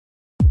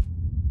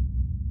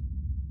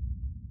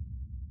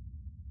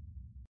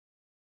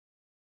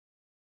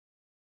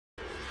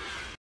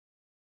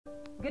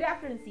Good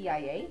afternoon,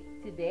 CIA.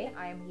 Today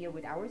I am here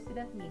with our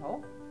student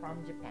MIHO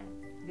from Japan.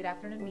 Good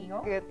afternoon,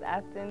 MIHO. Good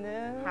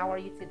afternoon. How are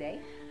you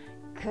today?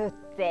 Good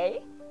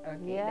day.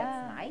 Okay,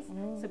 that's nice.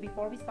 So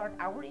before we start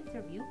our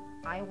interview,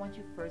 I want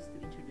you first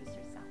to introduce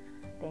yourself.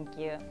 Thank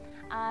you.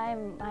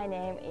 My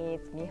name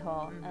is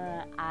MIHO.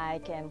 I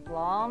came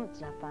from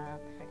Japan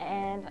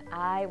and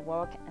I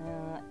work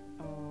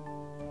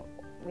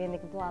wedding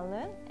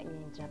planner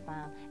in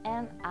Japan,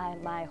 and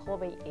my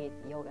hobby is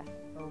yoga.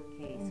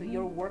 Okay, so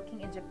you're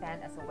working in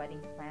Japan as a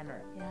wedding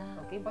planner.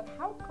 Yeah. Okay, but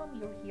how come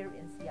you're here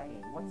in CIA?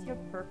 What's your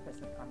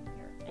purpose of coming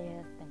here?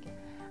 Yes, thank you.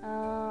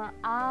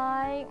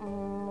 I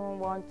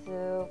want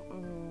to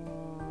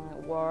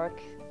work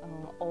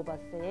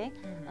overseas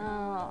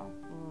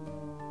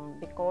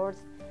because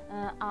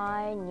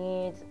I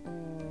need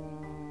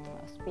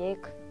speak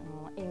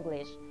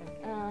English,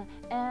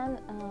 and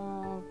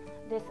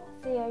this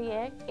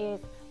CIA is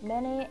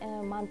many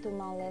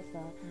month-to-month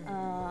lesson.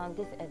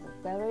 This is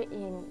very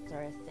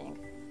interesting.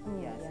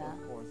 Yes,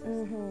 of course.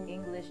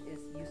 English is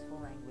useful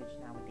language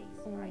nowadays,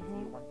 right? So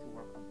you want to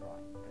work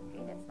abroad.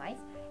 Okay, that's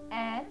nice.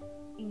 And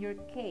in your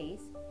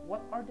case,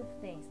 what are the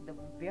things, the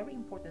very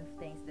important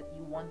things that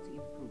you want to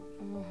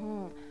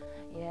improve?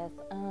 Yes,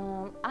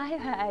 I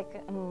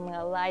like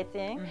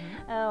writing,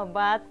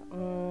 but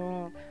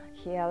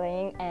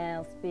hearing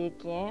and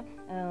speaking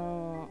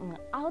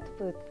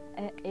output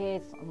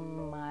is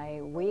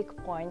my weak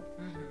point.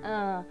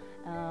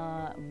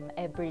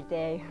 Every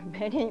day,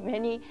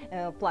 many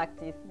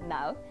practice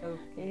now.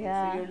 Okay,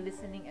 Yeah. so your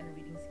listening and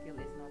reading skill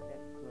is not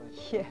that good.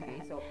 Yeah.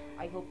 Okay, so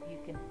I hope you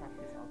can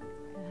practice all the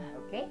time.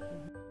 Okay?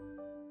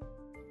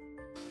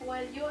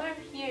 While you are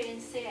here in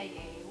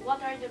CIA,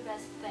 what are the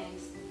best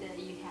things that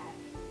you have?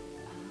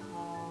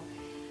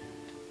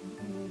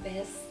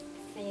 Best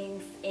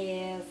things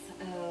is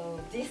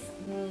this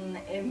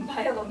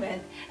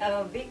environment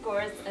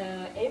because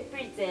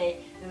every day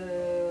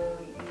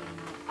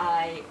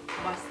I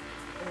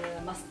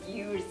must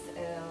use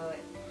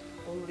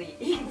only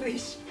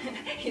English.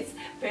 It's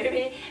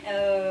very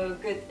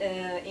good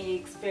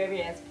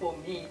experience for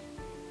me.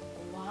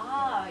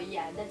 Wow,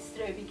 yeah, that's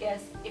true,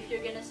 because if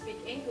you're gonna speak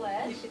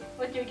English,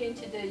 what you're going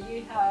to do,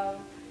 you have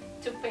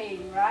to pay,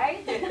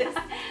 right?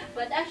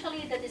 But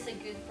actually that is a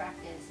good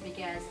practice,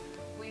 because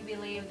we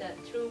believe that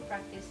true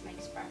practice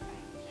makes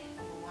perfect.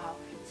 Wow,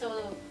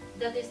 so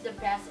that is the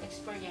best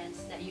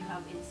experience that you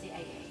have in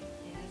CIA.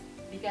 Yes.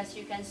 Because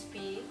you can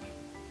speak.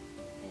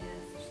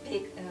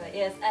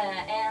 Yes,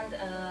 and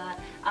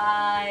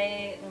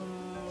I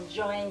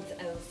joined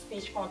a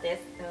speech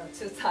contest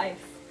 2 times.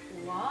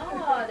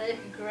 Wow,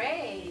 that's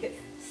great.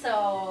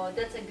 So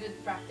that's a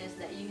good practice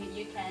that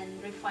you can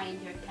refine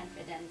your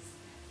confidence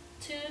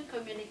to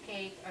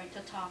communicate or to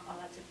talk a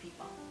lot to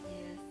people.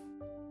 Yes.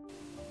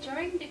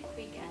 During the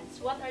weekends,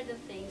 what are the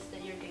things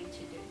that you're going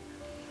to do?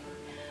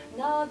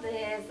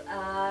 Nowadays,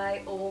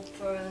 I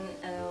often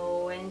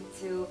went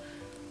to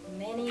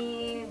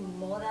many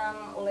modern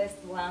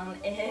restaurants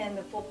and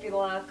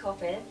popular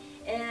cafes,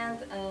 and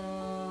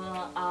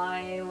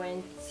I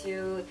went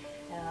to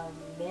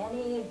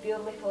many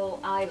beautiful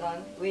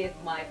islands with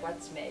my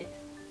batchmate.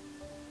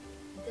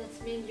 That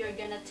means you're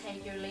gonna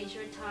take your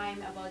leisure time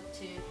about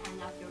to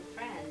hang out with your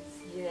friends.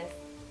 Yes.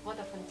 What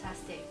a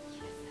fantastic.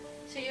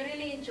 So you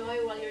really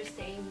enjoy while you're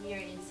staying here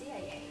in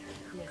CIA?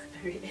 Yes,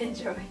 very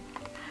enjoy.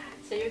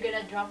 So you're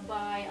gonna drop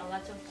by a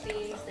lot of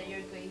things that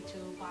you're going to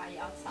buy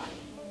outside.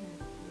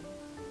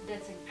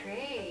 That's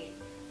great.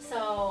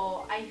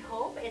 So I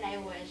hope and I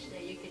wish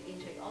that you could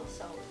enjoy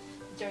also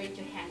during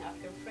to hang out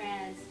with your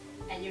friends,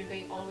 and you're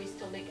going always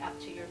to look up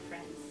to your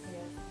friends.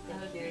 Yes,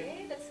 thank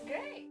Okay, you. that's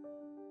great.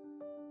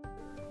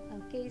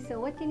 Okay, so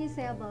what can you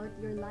say about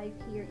your life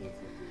here in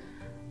Cebu?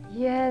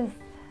 Yes,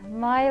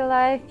 my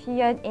life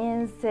here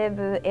in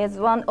Cebu is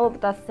one of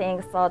the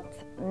things that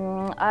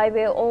I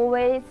will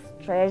always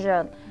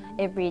treasure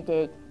every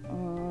day.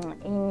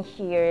 In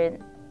here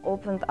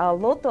opens a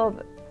lot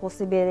of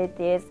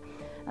possibilities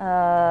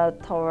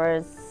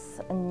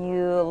towards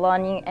new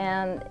learning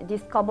and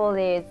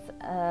discoveries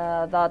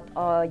that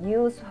are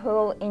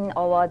useful in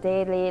our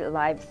daily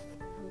lives.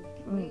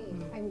 Okay,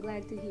 I'm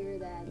glad to hear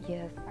that.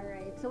 Yes. All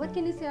right, so what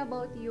can you say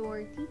about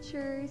your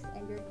teachers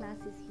and your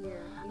classes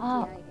here in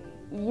CIA?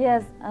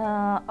 Yes,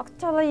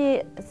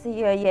 actually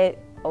CIA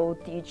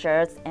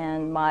teachers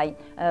and my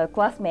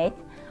classmates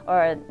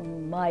are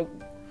my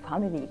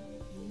family.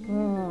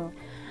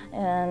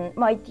 And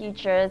my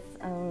teachers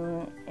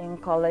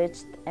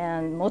encouraged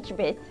and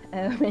motivate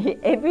me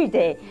every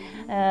day,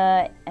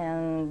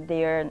 and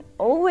they're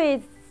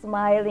always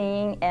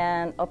smiling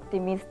and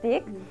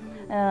optimistic.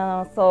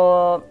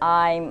 So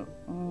I'm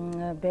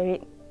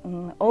very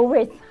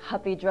always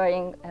happy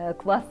during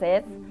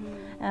classes.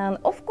 And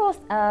of course,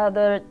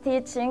 the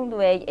teaching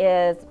way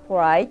is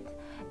polite,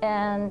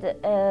 and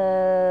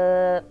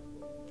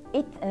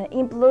it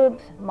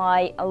improved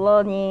my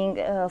learning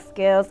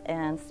skills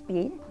and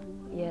speed.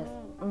 Yes.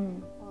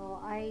 Well,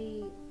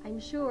 I'm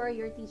sure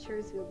your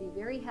teachers will be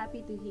very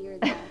happy to hear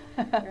that,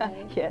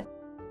 right? Yes.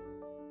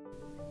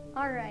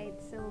 All right,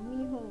 so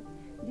MIHO,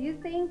 Do you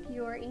think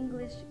your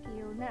English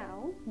skill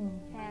now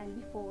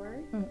and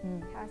before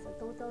has a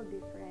total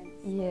difference?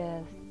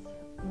 Yes.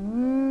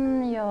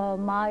 Yeah,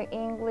 my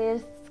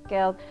English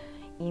skill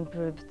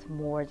improved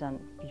more than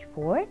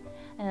before.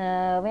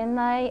 When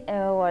I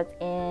was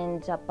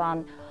in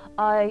Japan,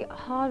 I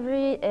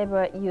hardly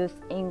ever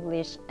used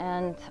English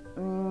and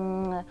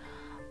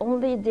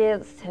only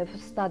did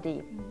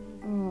self-study.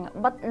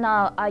 But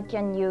now I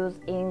can use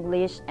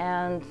English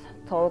and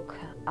talk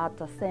at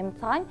the same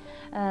time.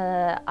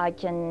 I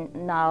can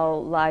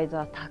now ride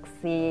a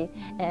taxi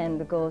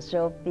and go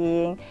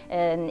shopping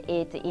and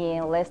eat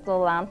in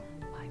restaurant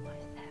by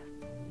myself.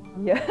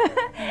 Yeah,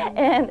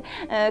 and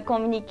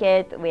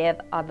communicate with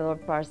other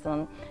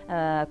person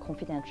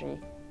confidently.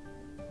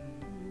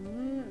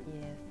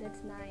 Yes,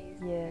 That's nice.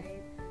 Yes.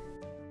 Right?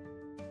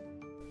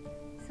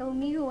 So,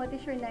 MIHO, what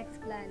is your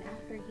next plan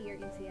after here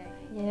in CIA?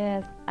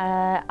 Yes,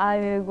 I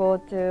will go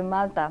to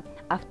Malta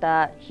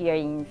after here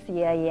in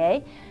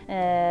CIA.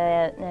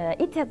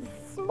 It has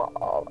a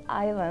small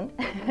island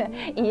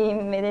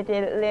in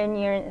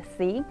Mediterranean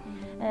Sea,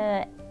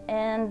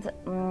 and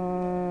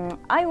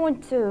I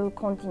want to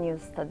continue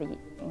study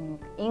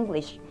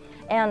English,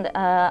 and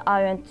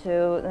I want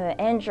to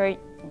enjoy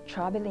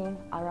traveling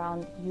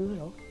around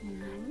Europe.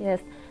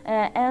 Yes,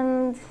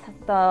 and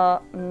the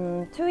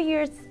 2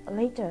 years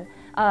later,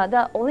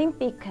 the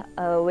Olympic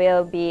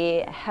will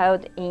be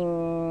held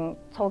in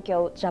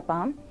Tokyo,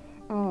 Japan.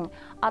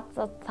 At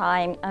the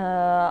time,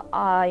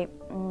 I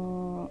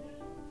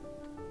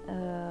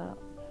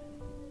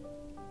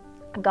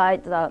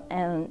guide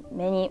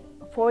many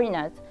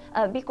foreigners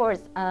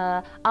because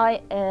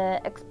I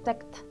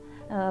expect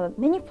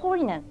many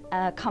foreigners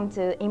come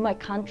to in my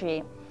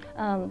country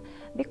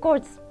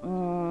because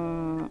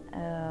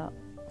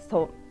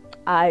so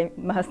I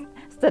must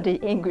study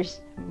English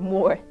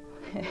more.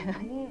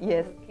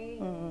 Yes. Okay,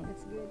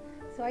 that's good.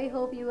 So I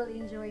hope you will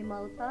enjoy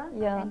Malta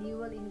Yeah. and you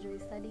will enjoy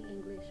studying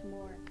English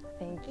more.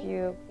 Thank Okay?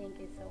 you. Thank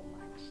you so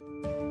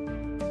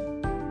much.